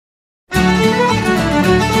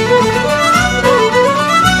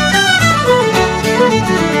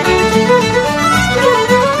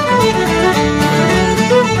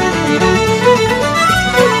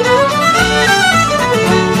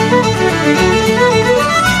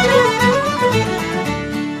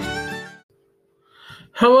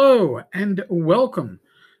Hello and welcome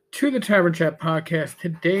to the Tavern Chat podcast.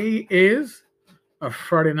 Today is a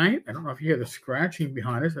Friday night. I don't know if you hear the scratching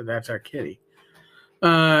behind us, but that's our kitty.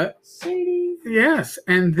 Sadie. Yes,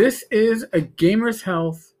 and this is a Gamers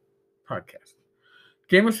Health podcast.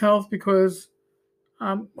 Gamers Health because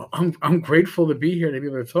I'm grateful to be here to be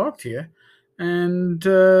able to talk to you, and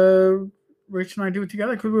Rich and I do it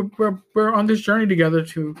together because we're on this journey together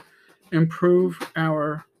to improve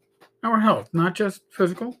our health, not just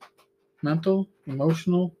physical, mental,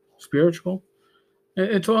 emotional, spiritual.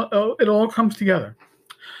 It all comes together.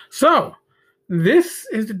 So this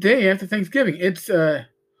is the day after Thanksgiving. It's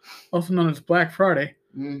also known as Black Friday,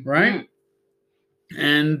 right?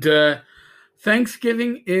 And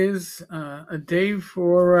Thanksgiving is a day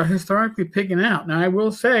for historically pigging out. Now I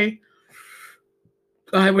will say,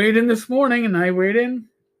 I weighed in this morning, and I weighed in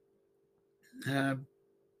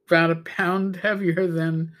about a pound heavier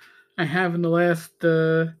than I have in the last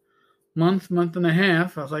month and a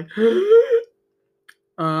half. I was like,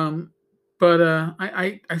 but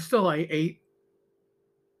I ate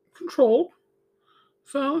controlled.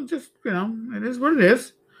 So just, it is what it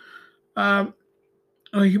is. We're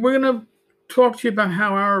gonna talk to you about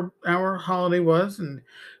how our holiday was, and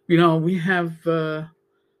we have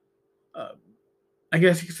I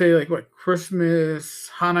guess you could say, like, what, Christmas,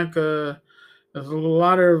 Hanukkah. There's a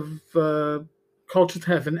lot of cultures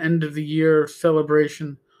have an end of the year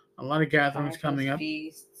celebration. A lot of gatherings coming up.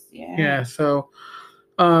 Feasts, Yeah. So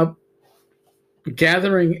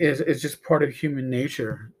gathering is just part of human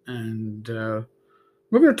nature, and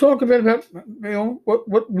we're going to talk a bit about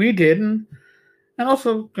what we did, and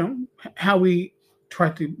also how we try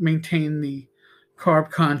to maintain the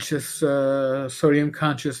carb conscious, sodium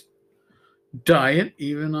conscious diet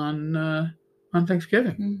even on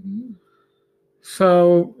Thanksgiving. Mm-hmm.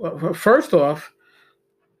 So first off,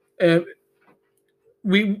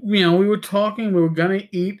 we were talking. We were gonna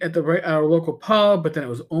eat at our local pub, but then it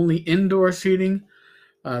was only indoor seating.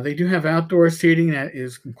 They do have outdoor seating that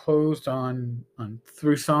is enclosed on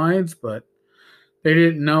 3 sides, but they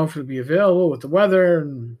didn't know if it would be available with the weather,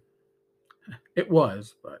 and it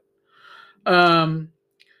was. But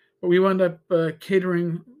we wound up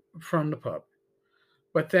catering from the pub.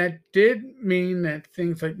 But that did mean that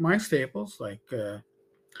things like my staples, like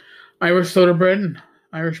Irish soda bread and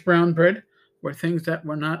Irish brown bread, were things that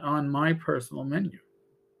were not on my personal menu,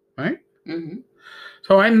 right? Mm-hmm.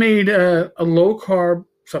 So I made a low-carb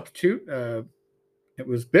substitute. It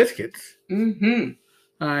was biscuits. Mm-hmm.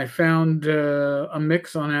 I found a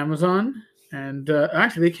mix on Amazon, and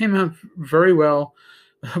actually they came out very well.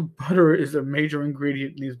 Butter is a major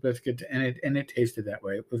ingredient in these biscuits, and it tasted that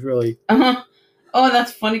way. It was really... Oh,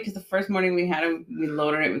 that's funny, because the first morning we had them, we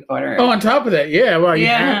loaded it with butter. Oh, on top of that, yeah. Well, you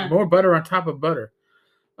had more butter on top of butter.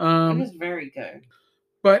 It was very good.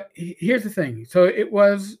 But here's the thing. So it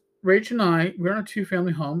was Rach and I. We're in a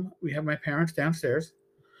 2-family home. We have my parents downstairs,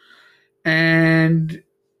 and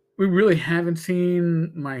we really haven't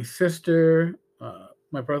seen my sister,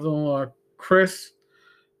 my brother-in-law Chris,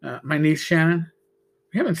 my niece Shannon.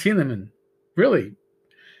 We haven't seen them in really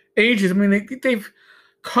ages. I mean, they've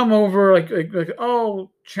come over like,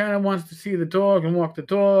 oh, Shannon wants to see the dog and walk the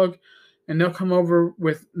dog, and they'll come over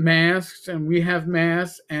with masks, and we have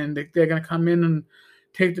masks, and they're going to come in and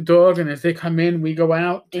take the dog, and as they come in, we go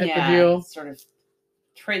out type of deal. Sort of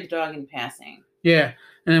trade the dog in passing. Yeah,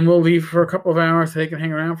 and then we'll leave for a couple of hours so they can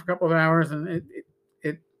hang around for a couple of hours, and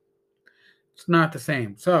it's not the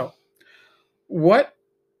same. So what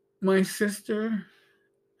my sister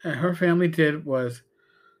and her family did was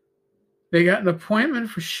they got an appointment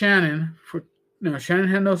for Shannon. Shannon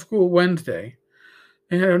had no school Wednesday.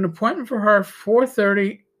 They had an appointment for her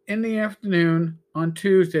 4:30 in the afternoon on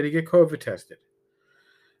Tuesday to get COVID tested.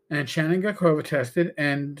 And Shannon got COVID tested,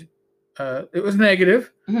 and it was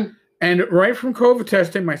negative. Mm-hmm. And right from COVID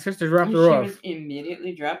testing, my sister dropped her off. She was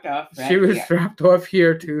immediately dropped off. She was dropped off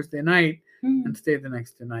here Tuesday night and stayed the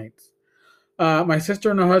next 2 nights. My sister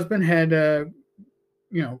and her husband had,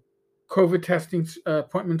 COVID testing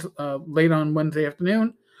appointments late on Wednesday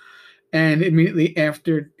afternoon, and immediately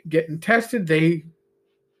after getting tested, they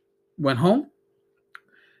went home,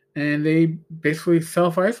 and they basically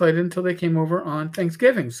self-isolated until they came over on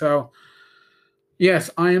Thanksgiving. So, yes,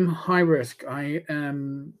 I am high risk. I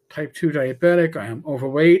am type 2 diabetic. I am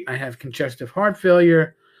overweight. I have congestive heart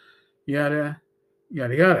failure. Yada,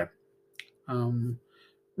 yada, yada.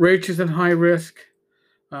 Rach is at high risk.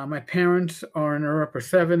 My parents are in their upper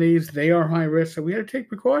 70s. They are high risk, so we had to take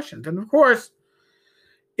precautions. And of course,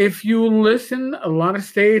 if you listen, a lot of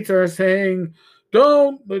states are saying,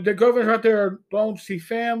 the governors out there, don't see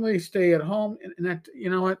family, stay at home. And that, you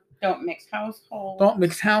know what? Don't mix households. Don't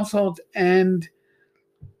mix households. And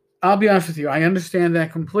I'll be honest with you, I understand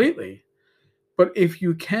that completely. But if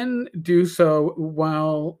you can do so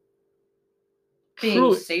while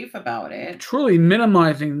Being safe about it. truly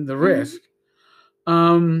minimizing the risk,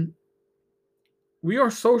 we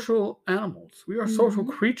are social animals. We are social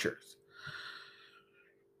creatures.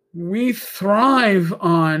 We thrive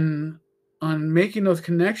on making those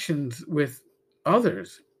connections with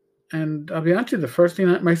others. And I'll be honest with you, the first thing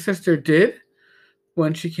that my sister did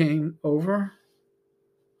when she came over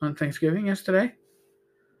on Thanksgiving yesterday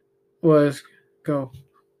was go,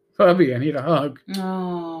 Bubby, I need a hug.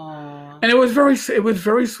 Oh. And it was very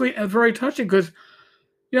sweet and very touching because,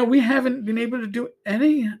 we haven't been able to do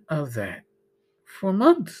any of that for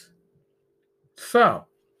months. So,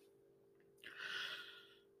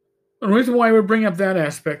 the reason why we bring up that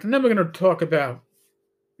aspect, and then we're going to talk about,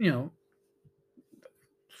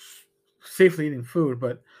 safely eating food,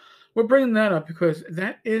 but we're bringing that up because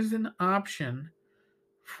that is an option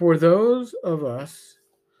for those of us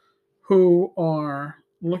who are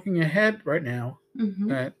looking ahead right now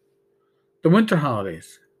at the winter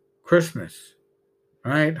holidays, Christmas,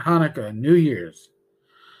 right? Hanukkah, New Year's.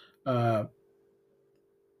 There's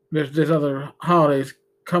other holidays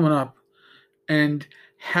coming up. And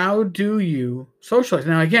how do you socialize?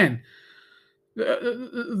 Now, again,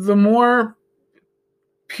 the more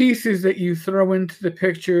pieces that you throw into the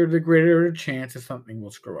picture, the greater the chance that something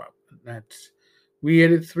will screw up. We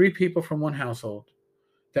added 3 people from one household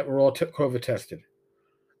that were all COVID tested.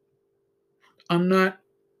 I'm not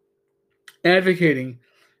advocating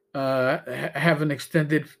have an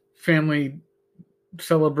extended family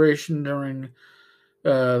celebration during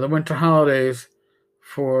the winter holidays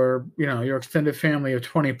for your extended family of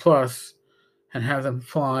 20 plus and have them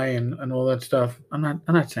fly and all that stuff. I'm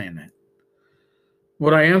not saying that.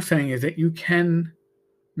 What I am saying is that you can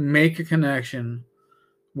make a connection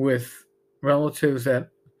with relatives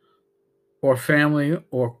or family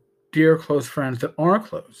or dear close friends that are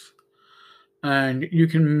close, and you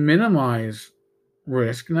can minimize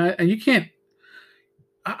risk. And you can't.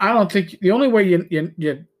 I don't think the only way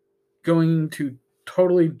you're going to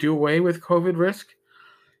totally do away with COVID risk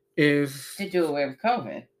is to do away with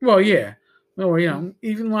COVID. Well, yeah. Well,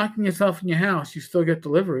 even locking yourself in your house, you still get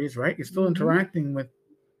deliveries, right? You're still interacting with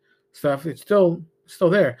stuff. It's still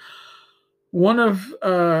there. One of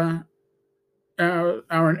our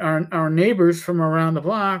neighbors from around the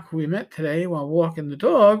block who we met today while walking the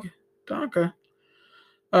dog, Donka,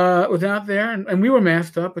 was out there, and we were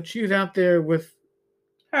masked up, but she was out there with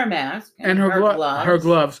her mask and her gloves. Her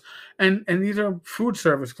gloves, and these are food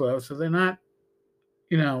service gloves, so they're not,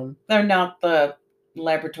 they're not the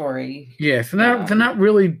laboratory. Yes, they're not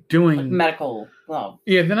really doing like medical gloves.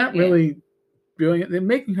 Yeah, they're not really doing it. They're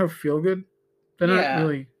making her feel good. They're not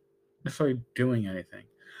really necessarily doing anything.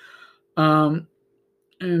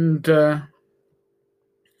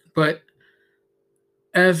 But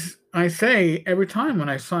as I say every time when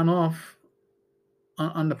I sign off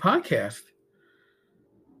on the podcast,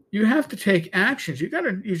 you have to take actions. You got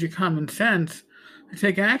to use your common sense to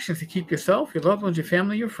take actions to keep yourself, your loved ones, your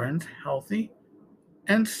family, your friends healthy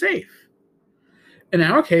and safe. In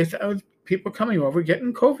our case, that was people coming over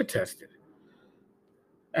getting COVID tested.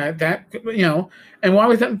 And why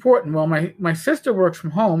was that important? Well, my sister works from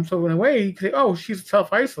home, so in a way, you could say, oh, she's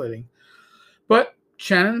self-isolating. But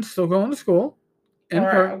Shannon's still going to school. And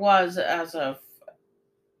her was as of...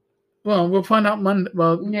 Well, we'll find out Monday.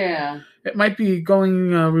 Well, yeah. It might be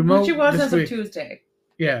going remote. She was as of Tuesday.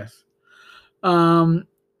 Yes.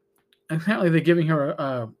 Apparently they're giving her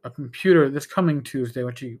a computer this coming Tuesday,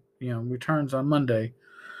 when she returns on Monday.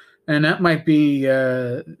 And that might be...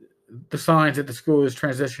 the signs that the school is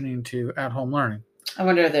transitioning to at-home learning. I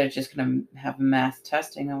wonder if they're just going to have mass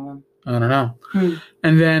testing of them. I don't know.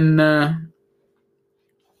 And then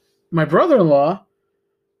my brother-in-law,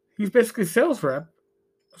 he's basically a sales rep,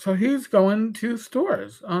 so he's going to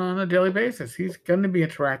stores on a daily basis. He's going to be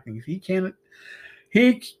interacting. He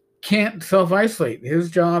can't self-isolate. His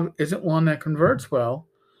job isn't one that converts well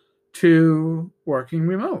to working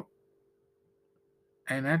remote.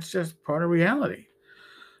 And that's just part of reality.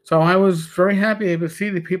 So I was very happy to see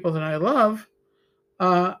the people that I love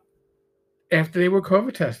after they were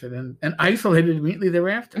COVID tested and isolated immediately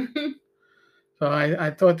thereafter. So I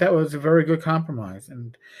thought that was a very good compromise.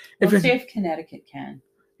 And we'll see if Connecticut can.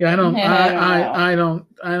 Yeah, I don't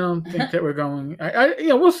think that we're going.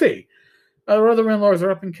 We'll see. Our other in-laws are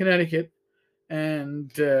up in Connecticut,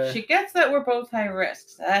 and she gets that we're both high risk.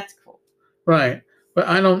 So that's cool. Right, but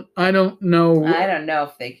I don't know. I don't know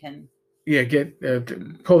if they can. Yeah,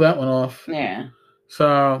 pull that one off. Yeah.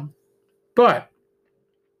 So, but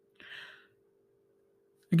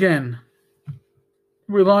again,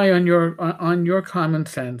 rely on your common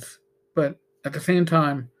sense, but at the same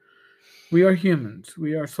time, we are humans.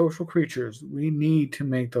 We are social creatures. We need to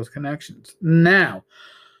make those connections. Now,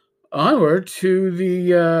 onward to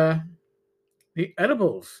the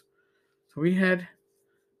edibles. So we had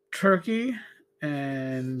turkey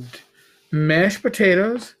and mashed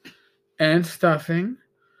potatoes and stuffing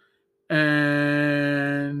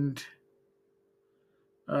and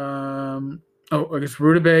I guess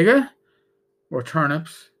rutabaga or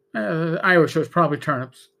turnips. Irish, so it's probably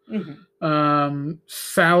turnips.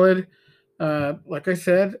 Salad, like I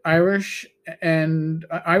said, Irish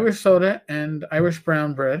soda and Irish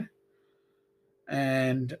brown bread.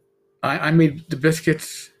 And I made the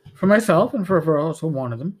biscuits for myself and for those who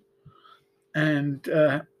wanted them. And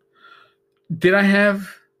did I have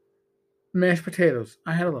mashed potatoes?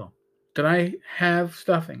 I had a little. Did I have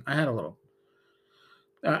stuffing? I had a little.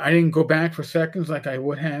 I didn't go back for seconds like I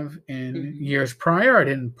would have in years prior. I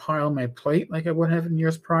didn't pile my plate like I would have in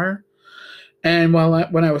years prior. And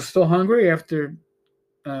when I was still hungry after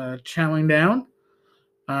chowing down,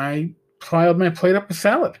 I piled my plate up with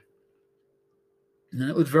salad. And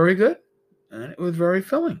it was very good. And it was very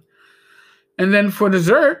filling. And then for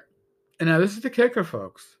dessert, and now this is the kicker,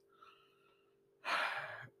 folks.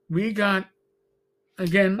 We got,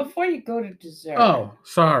 again... Before you go to dessert. Oh,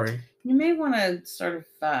 sorry. You may want to sort of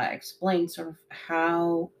explain sort of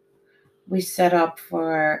how we set up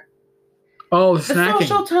for the snacking.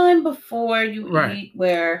 Social time before you eat,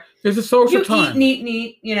 where there's a social time. You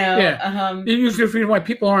eat, you know. Yeah. Usually the reason why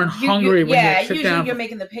people aren't hungry when you sit down. Usually you're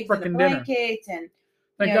making the pigs in the blankets and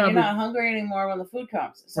you're not hungry anymore when the food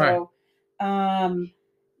comes. So,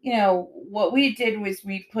 you know, what we did was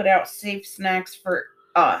we put out safe snacks for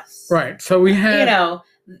us. Right. So we had... You know...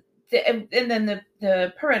 and then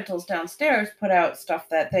the parentals downstairs put out stuff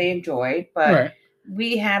that they enjoyed, but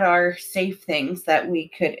we had our safe things that we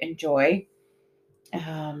could enjoy.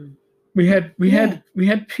 We had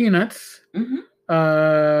peanuts.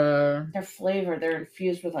 Their flavor, they're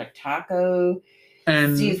infused with like taco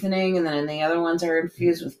and seasoning, and then the other ones are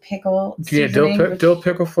infused with pickle. Yeah, dill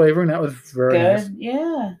pickle flavoring. That was very good. Nice.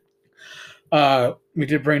 Yeah. We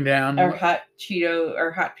did bring down our hot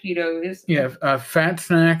Cheetos. Yeah, Fat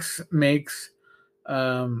Snacks makes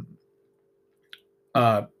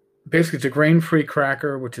basically it's a grain-free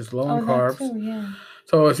cracker, which is low in carbs. Too, yeah.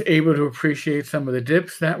 So I was able to appreciate some of the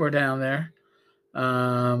dips that were down there.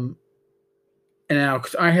 And now,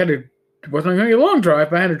 because it wasn't going to be a long drive,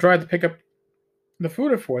 but I had to drive to pick up the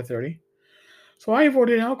food at 4:30. So I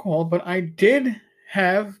avoided alcohol, but I did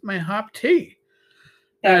have my hop tea.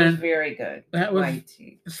 That was very good. That was white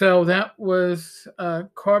tea. So that was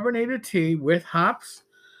carbonated tea with hops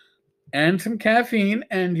and some caffeine.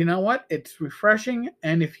 And you know what? It's refreshing.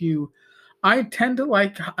 And I don't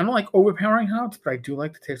like overpowering hops, but I do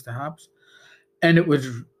like the taste of hops. And it was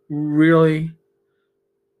really,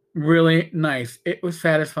 really nice. It was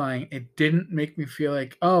satisfying. It didn't make me feel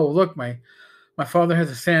like, oh, look, my father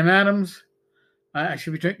has a Sam Adams. I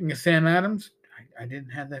should be drinking a Sam Adams. I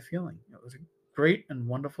didn't have that feeling. It was a great and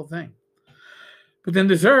wonderful thing. But then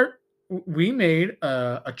dessert, we made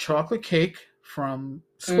a chocolate cake from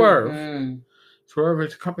Swerve. Swerve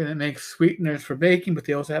is a company that makes sweeteners for baking, but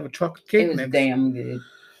they also have a chocolate cake mix. It was damn good.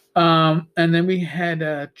 And then we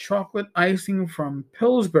had chocolate icing from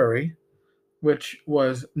Pillsbury, which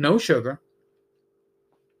was no sugar.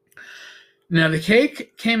 Now the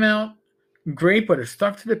cake came out great, but it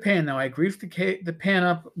stuck to the pan. Now I greased the pan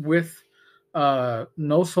up with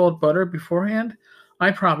no salt butter beforehand.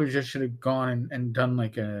 I probably just should have gone and done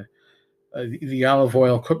like the olive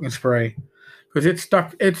oil cooking spray, because it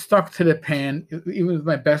stuck to the pan. It was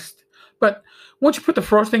my best. But once you put the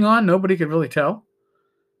frosting on, nobody could really tell.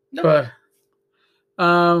 Nope.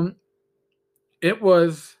 But it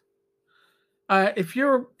was. If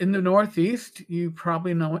you're in the Northeast, you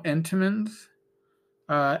probably know Entenmann's.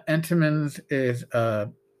 Entenmann's is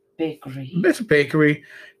bakery. It's a bakery.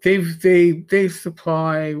 They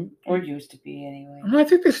supply, or used to be anyway. I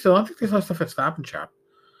think they still have stuff at Stop and Shop.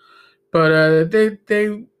 But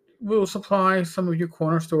they will supply some of your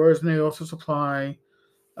corner stores, and they also supply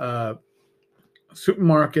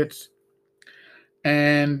supermarkets.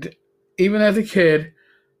 And even as a kid,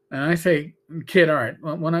 and I say kid, all right,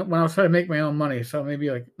 when I was trying to make my own money, so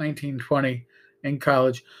maybe like 19, 20 in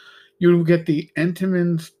college, you would get the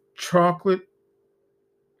Entenmann's chocolate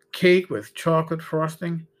cake with chocolate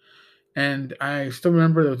frosting. And I still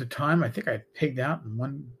remember there was a time I think I pigged out in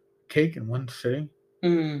one cake in one sitting.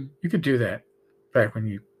 You could do that back when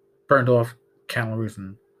you burned off calories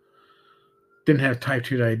and didn't have type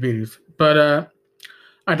 2 diabetes. But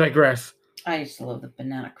I digress. I used to love the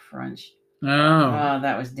banana crunch. Oh,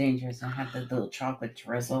 that was dangerous. I had the little chocolate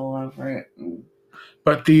drizzle over it.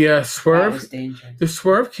 But the Swerve, that was dangerous. The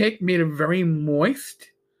Swerve cake made a very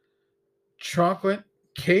moist chocolate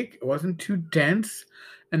cake. It wasn't too dense,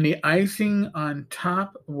 and the icing on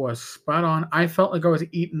top was spot on. I felt like I was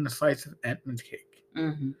eating a slice of Entenmann's cake.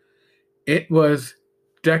 Mm-hmm. It was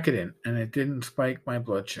decadent, and it didn't spike my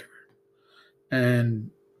blood sugar. And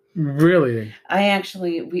really,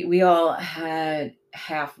 we all had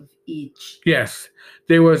half of each. Yes,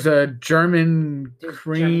 there was a German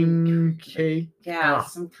cream cake. Yeah,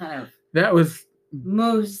 some kind of that was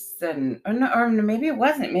mousse or maybe it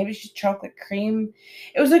wasn't. Maybe it's just chocolate cream.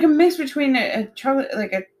 It was like a mix between a chocolate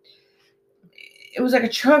it was like a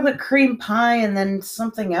chocolate cream pie and then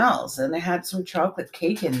something else, and it had some chocolate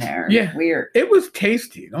cake in there. Yeah, weird. It was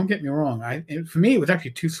tasty. Don't get me wrong. For me, it was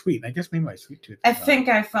actually too sweet. I guess maybe my sweet tooth. I think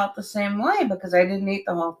I felt the same way because I didn't eat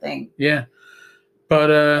the whole thing. Yeah,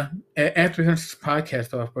 but after we finish this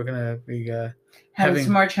podcast off, we're gonna be having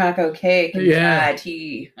some more choco cake and Thai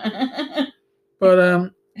tea.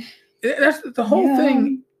 But that's the whole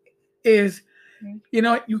thing. Is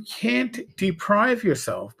you can't deprive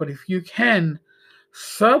yourself, but if you can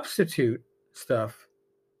substitute stuff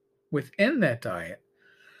within that diet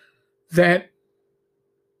that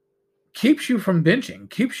keeps you from binging,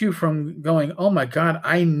 keeps you from going, oh my God,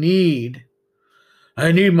 I need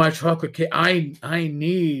my chocolate cake. I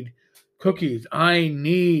need cookies. I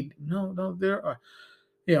need there are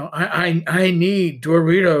I need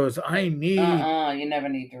Doritos. I need you never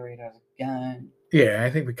need Doritos again. Yeah, I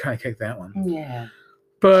think we kind of kicked that one. Yeah.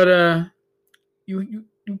 But you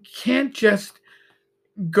can't just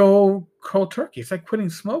go cold turkey. It's like quitting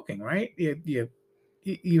smoking, right?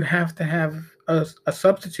 You have to have a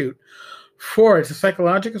substitute for it. It's a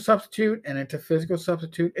psychological substitute and it's a physical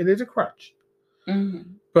substitute. It is a crutch. Mm-hmm.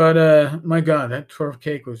 But my God, that Swerve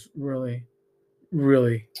cake was really,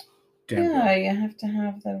 really damn good. You have to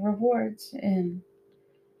have the rewards and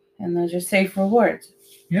those are safe rewards.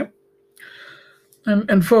 Yep.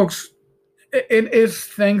 And folks, it is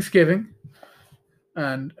Thanksgiving,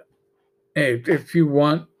 and hey, if you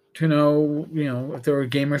want to know, if there are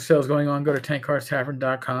gamer sales going on, go to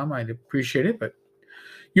tankcardstavern.com. I'd appreciate it, but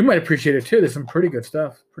you might appreciate it too. There's some pretty good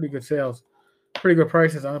stuff, pretty good sales, pretty good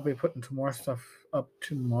prices. I'm gonna be putting some more stuff up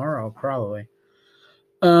tomorrow, probably.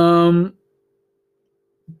 But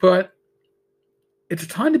it's a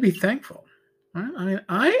time to be thankful. Right? I mean,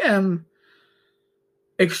 I am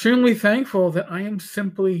extremely thankful that I am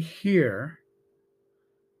simply here,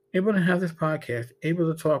 able to have this podcast,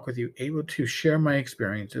 able to talk with you, able to share my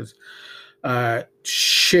experiences,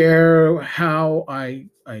 share how I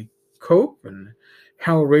cope and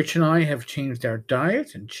how Rach and I have changed our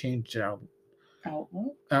diets and changed our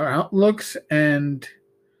outlooks and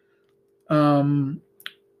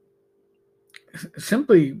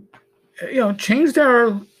simply, changed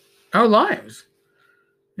our lives.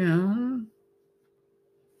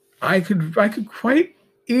 I could quite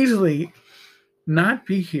easily not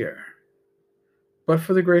be here, but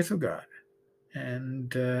for the grace of God,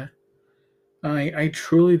 and I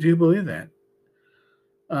truly do believe that.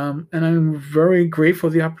 And I'm very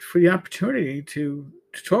grateful for the opportunity to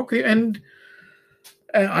talk with you. And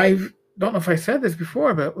I don't know if I said this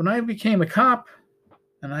before, but when I became a cop,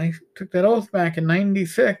 and I took that oath back in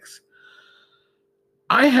 '96.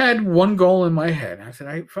 I had one goal in my head. I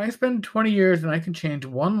said, if I spend 20 years and I can change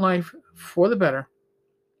one life for the better,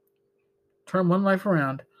 turn one life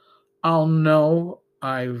around, I'll know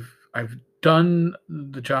I've done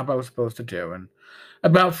the job I was supposed to do. And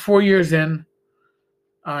about 4 years in,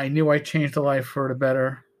 I knew I changed a life for the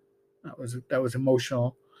better. That was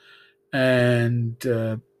emotional. And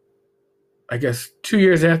I guess 2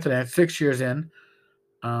 years after that, 6 years in,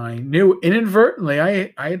 I knew inadvertently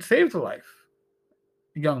I had saved a life.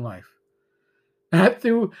 Young life, not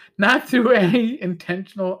through any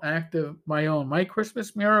intentional act of my own. My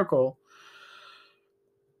Christmas miracle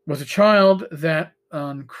was a child that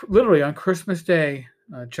literally on Christmas Day,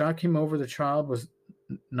 John came over. The child was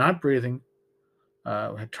not breathing,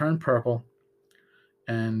 had turned purple,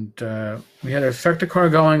 and we had a sector car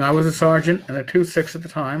going. I was a sergeant and a 2-6 at the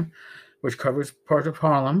time, which covers part of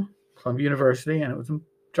Harlem, Columbia University, and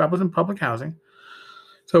job was in public housing.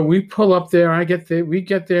 So we pull up there. We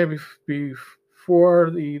get there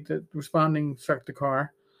before the responding sector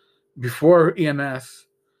car, before EMS,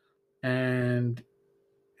 and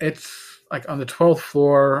it's like on the 12th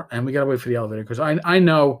floor, and we gotta wait for the elevator because I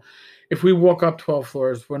know if we walk up 12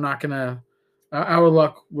 floors, we're not gonna. Our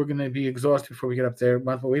luck, we're gonna be exhausted before we get up there.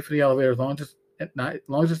 Might as well wait for the elevator as long as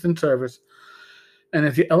it's in service. And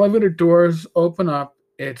if the elevator doors open up,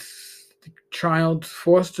 it's child's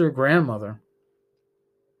foster grandmother,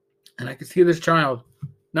 and I could see this child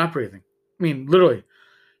not breathing. I mean, literally,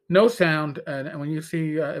 no sound. And when you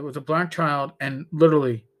see it was a black child, and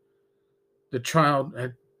literally, the child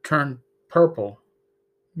had turned purple,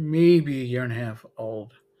 maybe a year and a half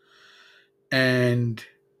old, and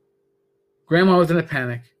grandma was in a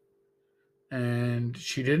panic, and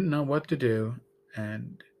she didn't know what to do,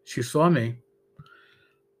 and she saw me.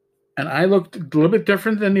 And I looked a little bit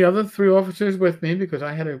different than the other 3 officers with me because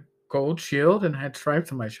I had a gold shield and had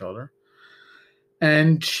stripes on my shoulder.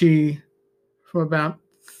 And she, from about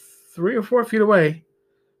 3 or 4 feet away,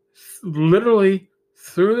 literally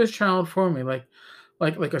threw this child for me, like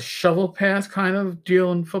a shovel pass kind of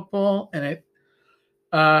deal in football. And it,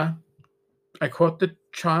 I caught the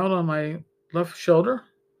child on my left shoulder.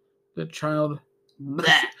 The child,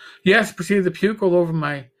 Blech. yes, proceeded to puke all over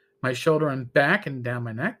my shoulder and back and down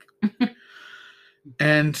my neck.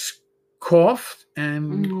 And coughed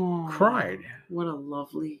and cried. What a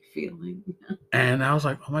lovely feeling. And I was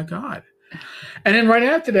like, oh my God. And then right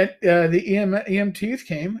after that, the EMTs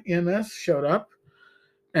came, EMS showed up.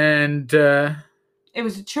 And it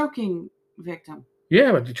was a choking victim.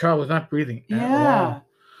 Yeah, but the child was not breathing at all.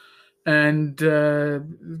 And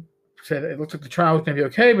said it looks like the child was going to be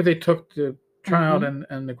okay, but they took the child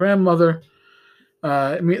and the grandmother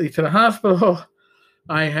immediately to the hospital.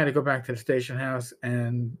 I had to go back to the station house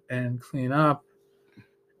and clean up.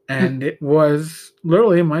 And it was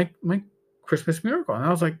literally my Christmas miracle. And I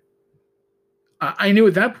was like, I knew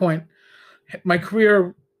at that point my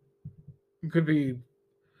career I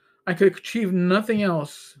could achieve nothing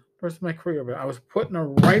else for the rest of my career, but I was put in the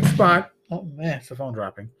right spot. Oh man, it's the phone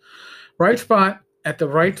dropping. Right spot at the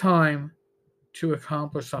right time to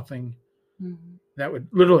accomplish something that would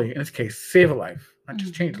literally, in this case, save a life. Not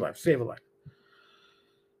just change a life, save a life.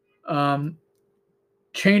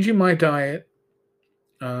 Changing my diet,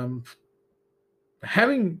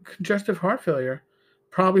 having congestive heart failure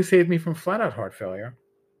probably saved me from flat-out heart failure.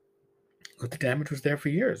 But the damage was there for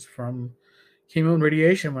years from chemo and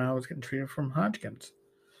radiation when I was getting treated from Hodgkin's.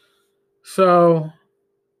 So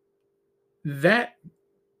that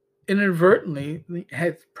inadvertently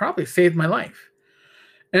has probably saved my life.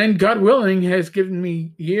 And God willing has given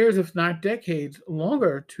me years, if not decades,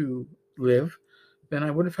 longer to live than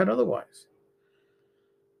I would have had otherwise.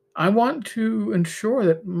 I want to ensure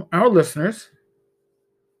that our listeners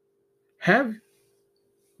have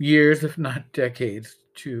years, if not decades,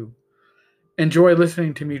 to enjoy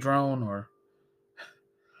listening to me drone or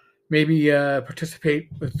maybe participate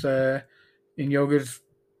with in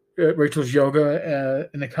Rachel's yoga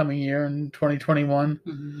in the coming year in 2021.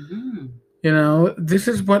 You know, these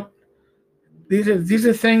are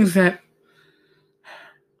things that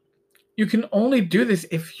you can only do this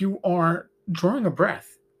if you are drawing a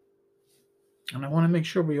breath. And I want to make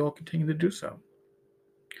sure we all continue to do so.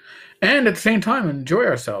 And at the same time, enjoy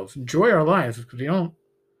ourselves, enjoy our lives, because we don't.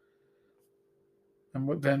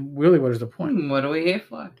 And then really, what is the point? What are we here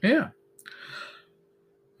for? Yeah.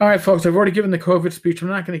 All right, folks, I've already given the COVID speech. I'm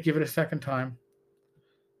not going to give it a second time.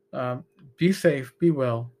 Be safe, be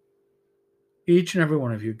well. Each and every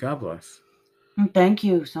one of you. God bless. And thank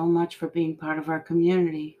you so much for being part of our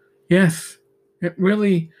community. Yes, it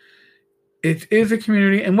is a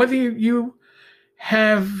community. And whether you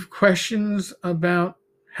have questions about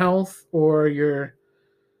health or you're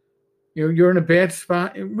in a bad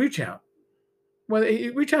spot, reach out. Whether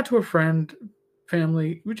reach out to a friend,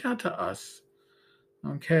 family, reach out to us.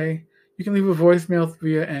 Okay? You can leave a voicemail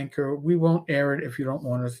via Anchor. We won't air it if you don't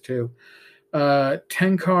want us to.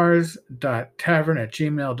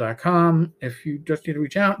 10cars.tavern@gmail.com. If you just need to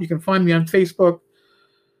reach out, you can find me on Facebook.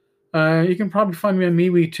 You can probably find me on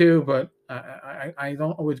MeWe too, but I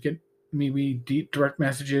don't always get MeWe direct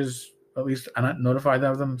messages. At least I'm not notified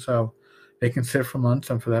of them, so they can sit for months,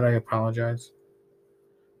 and for that I apologize.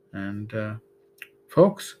 And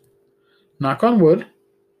folks, knock on wood.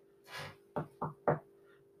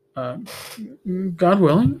 God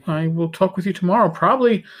willing, I will talk with you tomorrow,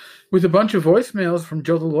 probably with a bunch of voicemails from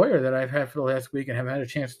Joe the lawyer that I've had for the last week and haven't had a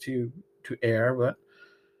chance to air, but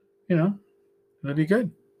it'll be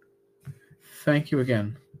good. Thank you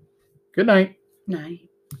again. Good night. Night.